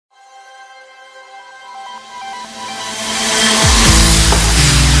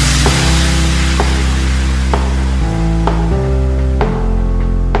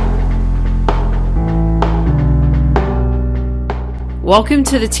Welcome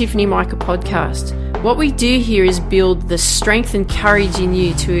to the Tiffany Micah podcast. What we do here is build the strength and courage in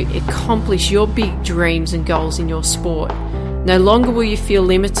you to accomplish your big dreams and goals in your sport. No longer will you feel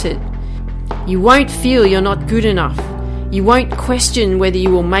limited. You won't feel you're not good enough. You won't question whether you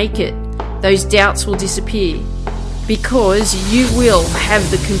will make it. Those doubts will disappear because you will have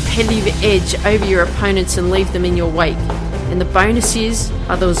the competitive edge over your opponents and leave them in your wake. And the bonus is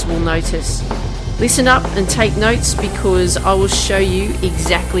others will notice. Listen up and take notes because I will show you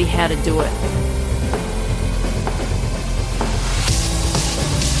exactly how to do it.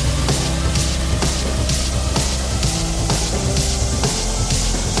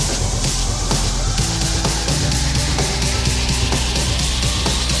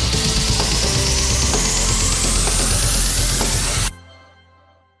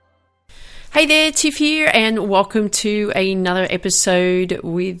 Hey there, Tiff here, and welcome to another episode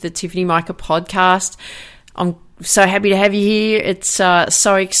with the Tiffany Micah podcast. I'm so happy to have you here. It's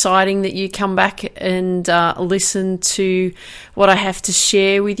so exciting that you come back and listen to what I have to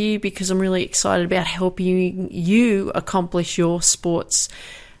share with you because I'm really excited about helping you accomplish your sports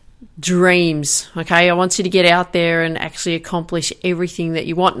dreams. Okay, I want you to get out there and actually accomplish everything that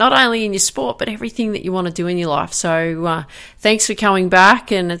you want, not only in your sport but everything that you want to do in your life. So thanks for coming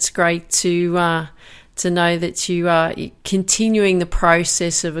back, and it's great to know that you are continuing the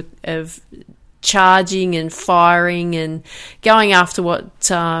process of charging and firing and going after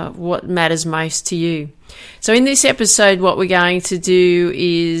what matters most to you. So in this episode, what we're going to do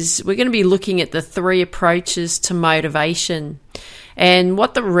is we're going to be looking at the 3 approaches to motivation. And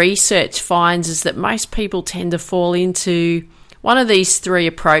what the research finds is that most people tend to fall into one of these 3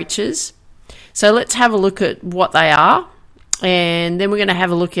 approaches. So let's have a look at what they are, and then we're going to have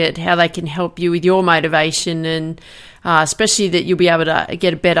a look at how they can help you with your motivation, and especially that you'll be able to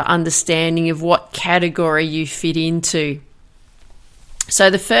get a better understanding of what category you fit into. So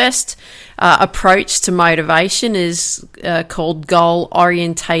the first approach to motivation is called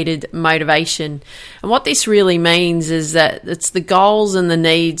goal-orientated motivation. And what this really means is that it's the goals and the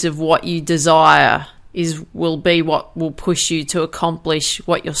needs of what you desire will be what will push you to accomplish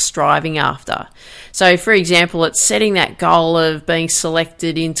what you're striving after. So, for example, it's setting that goal of being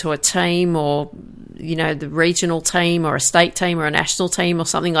selected into a team, or the regional team or a state team or a national team or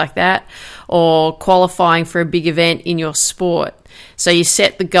something like that, or qualifying for a big event in your sport. So you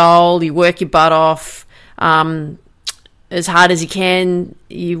set the goal, you work your butt off as hard as you can,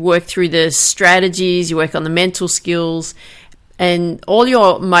 you work through the strategies, you work on the mental skills, and all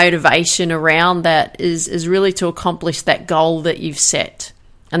your motivation around that is really to accomplish that goal that you've set.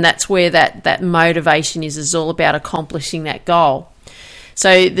 And that's where that motivation is all about accomplishing that goal.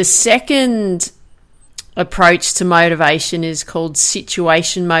 So the second approach to motivation is called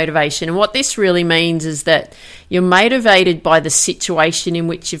situation motivation. And what this really means is that you're motivated by the situation in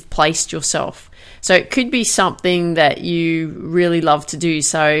which you've placed yourself. So it could be something that you really love to do.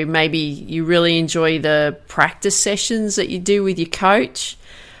 So maybe you really enjoy the practice sessions that you do with your coach.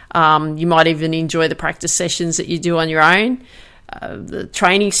 You might even enjoy the practice sessions that you do on your own. The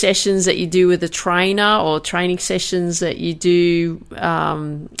training sessions that you do with a trainer, or training sessions that you do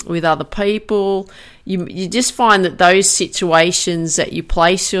with other people. You just find that those situations that you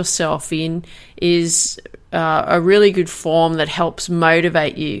place yourself in is a really good form that helps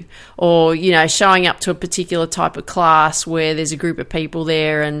motivate you. Or, showing up to a particular type of class where there's a group of people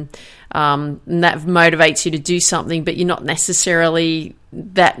there and that motivates you to do something, but you're not necessarily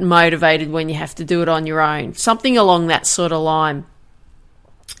that motivated when you have to do it on your own. Something along that sort of line.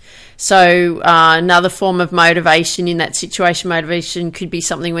 So another form of motivation in that situation motivation could be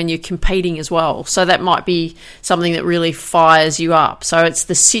something when you're competing as well. So that might be something that really fires you up. So it's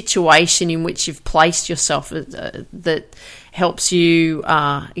the situation in which you've placed yourself that helps you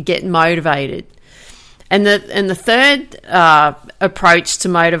get motivated. And the third approach to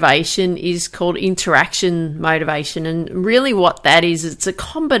motivation is called interaction motivation. And really what that is, it's a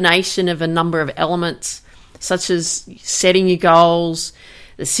combination of a number of elements, such as setting your goals,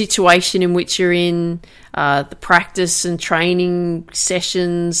 the situation in which you're in, the practice and training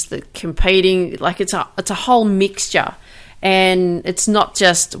sessions, the competing. Like it's a whole mixture. And it's not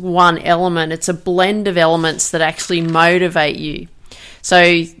just one element, it's a blend of elements that actually motivate you. So,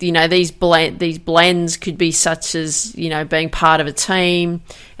 these blends could be such as, being part of a team,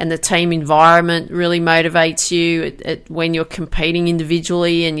 and the team environment really motivates you when you're competing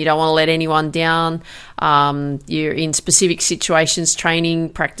individually and you don't want to let anyone down. You're in specific situations, training,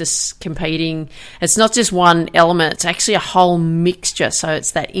 practice, competing. It's not just one element, it's actually a whole mixture. So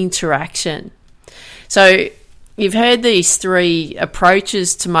it's that interaction. So you've heard these 3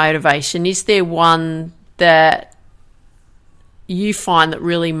 approaches to motivation. Is there one that you find that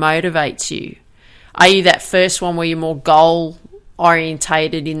really motivates you? Are you that first one where you're more goal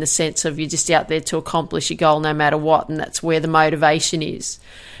orientated in the sense of you're just out there to accomplish your goal no matter what, and that's where the motivation is?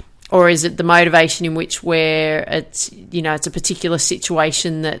 Or is it the motivation in which where it's, you know, it's a particular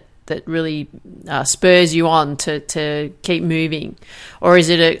situation that really spurs you on to keep moving? Or is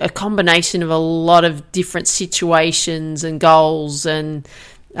it a combination of a lot of different situations and goals and,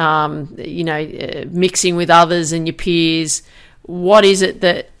 mixing with others and your peers? What is it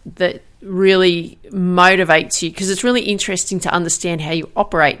that really motivates you? Because it's really interesting to understand how you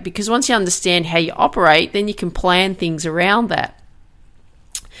operate, because once you understand how you operate, then you can plan things around that.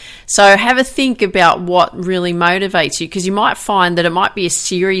 So have a think about what really motivates you, because you might find that it might be a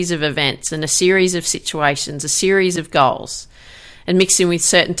series of events and a series of situations, a series of goals, and mixing with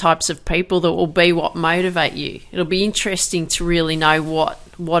certain types of people that will be what motivate you. It'll be interesting to really know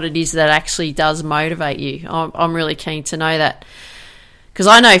what it is that actually does motivate you. I'm really keen to know that. Because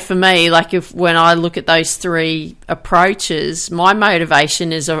I know for me, like when I look at those three approaches, my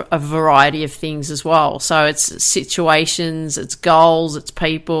motivation is a variety of things as well. So it's situations, it's goals, it's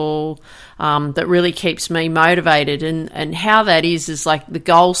people that really keeps me motivated. And how that is like the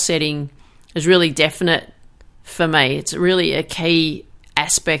goal setting is really definite for me. It's really a key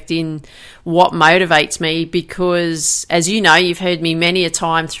aspect in what motivates me, because as you know, you've heard me many a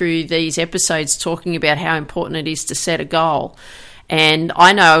time through these episodes talking about how important it is to set a goal. And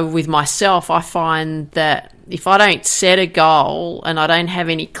I know with myself, I find that if I don't set a goal and I don't have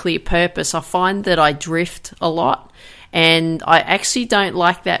any clear purpose, I find that I drift a lot. And I actually don't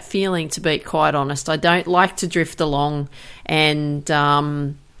like that feeling, to be quite honest. I don't like to drift along and,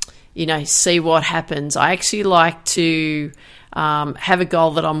 see what happens. I actually like to have a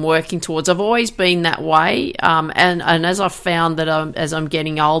goal that I'm working towards. I've always been that way, and as I've found that as I'm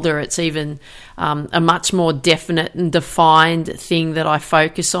getting older, it's even a much more definite and defined thing that I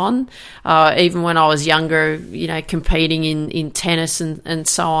focus on. Even when I was younger, competing in tennis and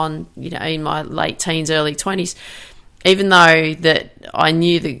so on, in my late teens, early 20s, even though that I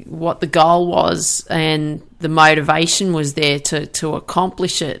knew what the goal was and the motivation was there to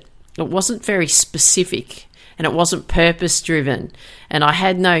accomplish it, it wasn't very specific. And it wasn't purpose driven, and I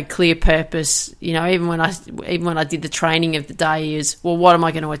had no clear purpose. Even when I did the training of the day, is, well, what am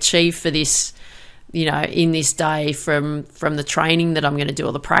I going to achieve for this? In this day from the training that I'm going to do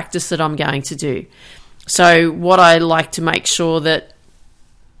or the practice that I'm going to do. So what I like to make sure that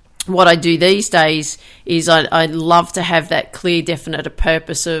what I do these days is I love to have that clear, definite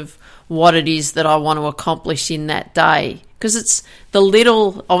purpose of what it is that I want to accomplish in that day. Because it's the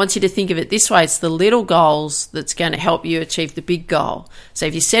little, I want you to think of it this way, it's the little goals that's going to help you achieve the big goal. So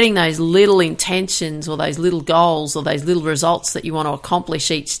if you're setting those little intentions or those little goals or those little results that you want to accomplish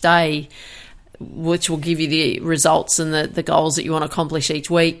each day, which will give you the results and the goals that you want to accomplish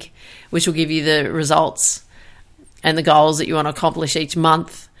each week, which will give you the results and the goals that you want to accomplish each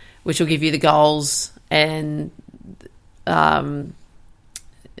month, which will give you the goals and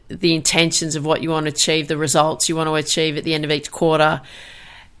the intentions of what you want to achieve, the results you want to achieve at the end of each quarter,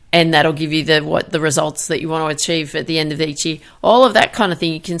 and that'll give you the results that you want to achieve at the end of each year. All of that kind of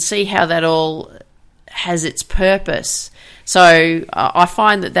thing, you can see how that all has its purpose. So I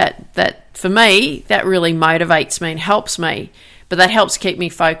find that for me, that really motivates me and helps me, but that helps keep me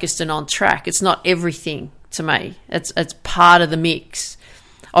focused and on track. It's not everything to me. It's part of the mix.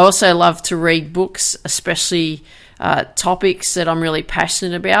 I also love to read books, especially topics that I'm really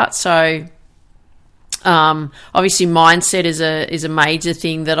passionate about. So obviously mindset is a major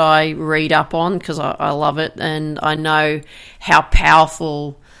thing that I read up on because I love it, and I know how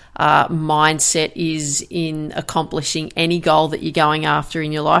powerful mindset is in accomplishing any goal that you're going after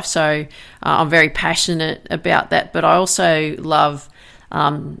in your life. So I'm very passionate about that, but I also love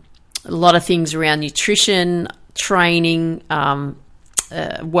a lot of things around nutrition, training,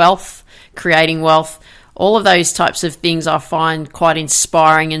 wealth, creating wealth. All of those types of things I find quite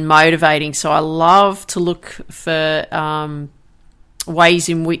inspiring and motivating. So I love to look for ways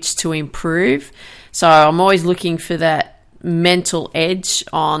in which to improve. So I'm always looking for that mental edge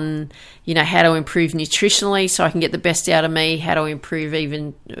on, how to improve nutritionally so I can get the best out of me, how to improve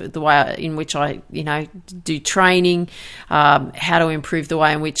even the way in which I, do training, how to improve the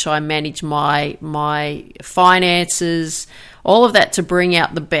way in which I manage my finances, all of that to bring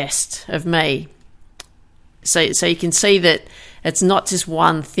out the best of me. So you can see that it's not just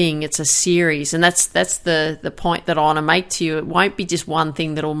one thing, it's a series. And that's the point that I want to make to you. It won't be just one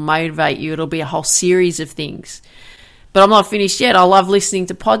thing that will motivate you. It'll be a whole series of things. But I'm not finished yet. I love listening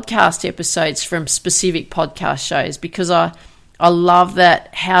to podcast episodes from specific podcast shows because I I love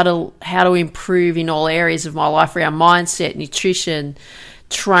that how to improve in all areas of my life around mindset, nutrition,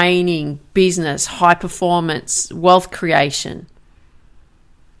 training, business, high performance, wealth creation.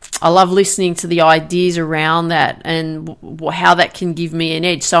 I love listening to the ideas around that and how that can give me an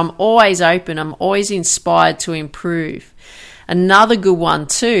edge. So I'm always open. I'm always inspired to improve. Another good one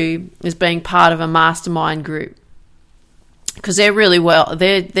too is being part of a mastermind group, because they're really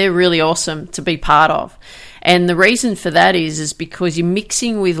awesome to be part of. And the reason for that is because you're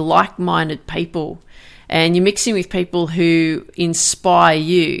mixing with like-minded people, and you're mixing with people who inspire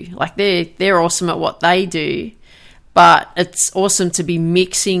you. Like they're awesome at what they do, but it's awesome to be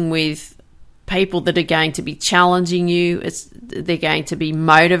mixing with people that are going to be challenging you. They're going to be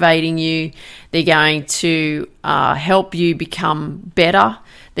motivating you. They're going to help you become better.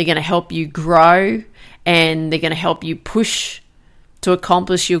 They're going to help you grow, and they're going to help you push to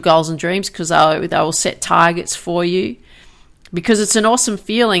accomplish your goals and dreams, because they will set targets for you. Because it's an awesome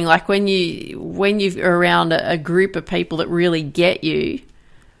feeling, like when you're around a group of people that really get you,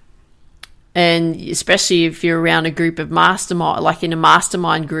 and especially if you're around a group of mastermind, like in a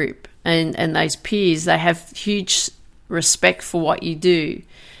mastermind group, and those peers, they have huge respect for what you do,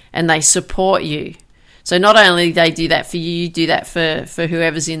 and they support you. So not only do they do that for you, you do that for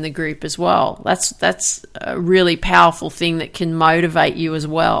whoever's in the group as well. That's a really powerful thing that can motivate you as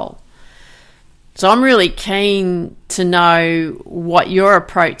well. So I'm really keen to know what your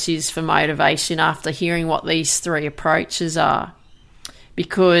approach is for motivation after hearing what these three approaches are,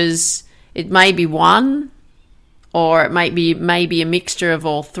 because it may be one, or it may be a mixture of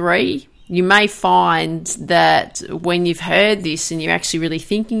all three. You may find that when you've heard this and you're actually really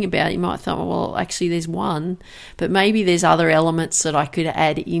thinking about it, you might think, well, actually there's one, but maybe there's other elements that I could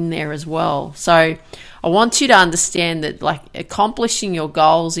add in there as well. So I want you to understand that, like, accomplishing your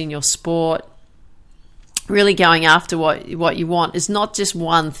goals in your sport, really going after what you want, is not just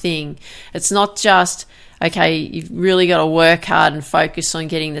one thing. It's not just, okay, you've really got to work hard and focus on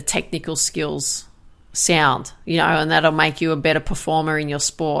getting the technical skills sound, and that'll make you a better performer in your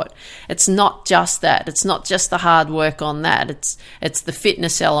sport. It's not just that. It's not just the hard work on that. It's the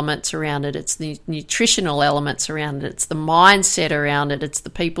fitness elements around it. It's the nutritional elements around it. It's the mindset around it. It's the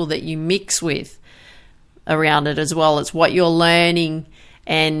people that you mix with around it as well. It's what you're learning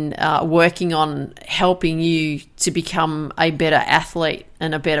and working on, helping you to become a better athlete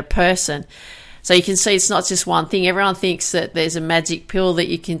and a better person. So you can see it's not just one thing. Everyone thinks that there's a magic pill that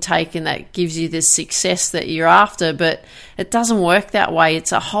you can take and that gives you the success that you're after, but it doesn't work that way.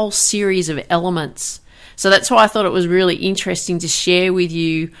 It's a whole series of elements. So that's why I thought it was really interesting to share with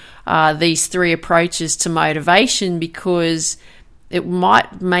you these three approaches to motivation, because it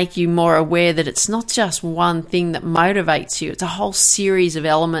might make you more aware that it's not just one thing that motivates you. It's a whole series of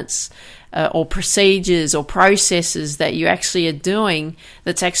elements or procedures or processes that you actually are doing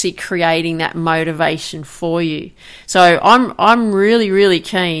that's actually creating that motivation for you. So I'm really, really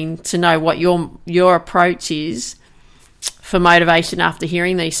keen to know what your approach is for motivation after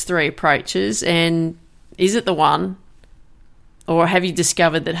hearing these three approaches. And is it the one? Or have you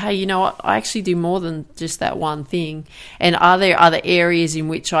discovered that, hey, you know what, I actually do more than just that one thing? And are there other areas in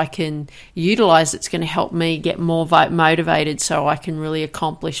which I can utilize that's going to help me get more motivated so I can really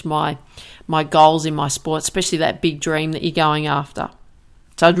accomplish my goals in my sport, especially that big dream that you're going after?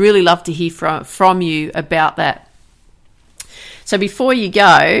 So I'd really love to hear from you about that. So before you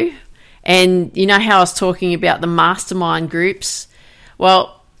go, and you know how I was talking about the mastermind groups?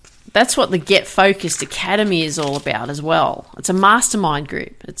 Well, that's what the Get Focused Academy is all about as well. It's a mastermind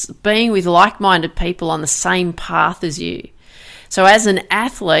group. It's being with like-minded people on the same path as you. So as an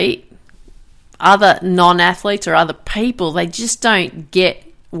athlete, other non-athletes or other people, they just don't get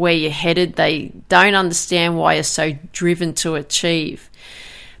where you're headed. They don't understand why you're so driven to achieve.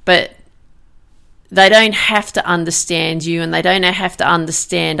 But they don't have to understand you, and they don't have to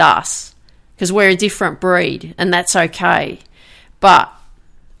understand us, because we're a different breed, and that's okay. But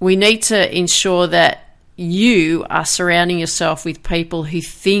we need to ensure that you are surrounding yourself with people who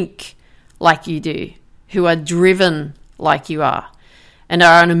think like you do, who are driven like you are, and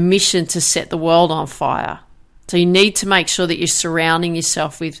are on a mission to set the world on fire. So you need to make sure that you're surrounding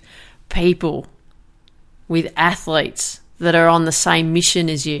yourself with people, with athletes that are on the same mission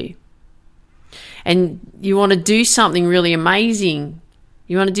as you. And you want to do something really amazing.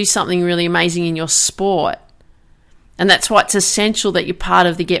 You want to do something really amazing in your sport. And that's why it's essential that you're part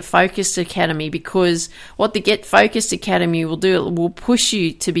of the Get Focused Academy, because what the Get Focused Academy will do, it will push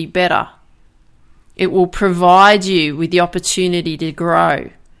you to be better. It will provide you with the opportunity to grow.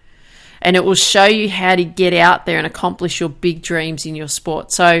 And it will show you how to get out there and accomplish your big dreams in your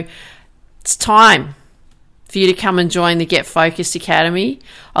sport. So it's time for you to come and join the Get Focused Academy.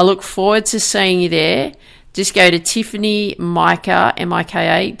 I look forward to seeing you there. Just go to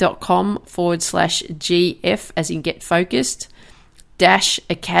tiffanymica.com/GF, as in Get Focused,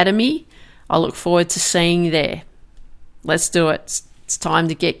 -Academy. I look forward to seeing you there. Let's do it. It's time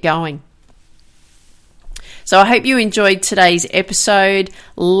to get going. So I hope you enjoyed today's episode.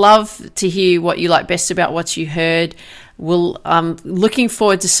 Love to hear what you like best about what you heard. Looking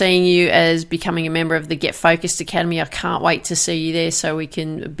forward to seeing you as becoming a member of the Get Focused Academy. I can't wait to see you there so we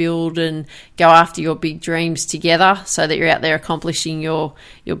can build and go after your big dreams together so that you're out there accomplishing your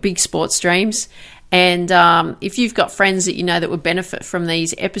big sports dreams. And if you've got friends that you know that would benefit from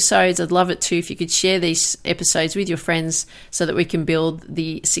these episodes, I'd love it too if you could share these episodes with your friends so that we can build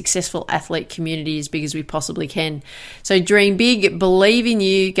the successful athlete community as big as we possibly can. So dream big, believe in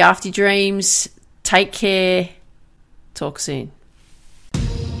you, go after your dreams, take care, talk soon.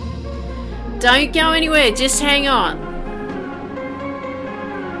 Don't go anywhere, just hang on.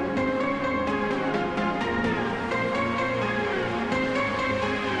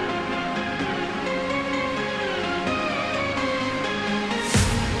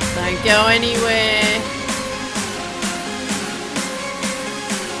 Don't go anywhere.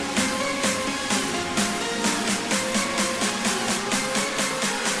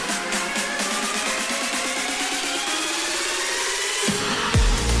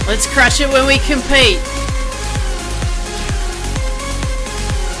 Let's crush it when we compete.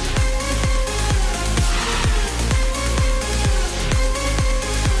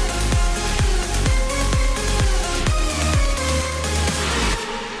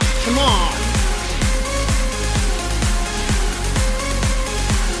 Come on.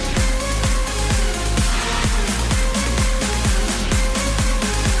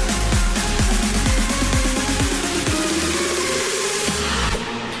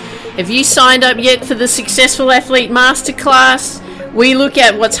 Have you signed up yet for the Successful Athlete Masterclass? We look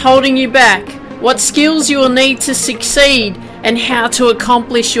at what's holding you back, what skills you will need to succeed, and how to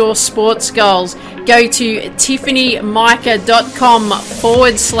accomplish your sports goals. Go to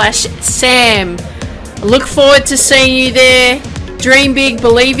tiffanymica.com/Sam. Look forward to seeing you there. Dream big,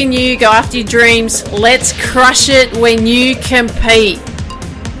 believe in you, go after your dreams. Let's crush it when you compete.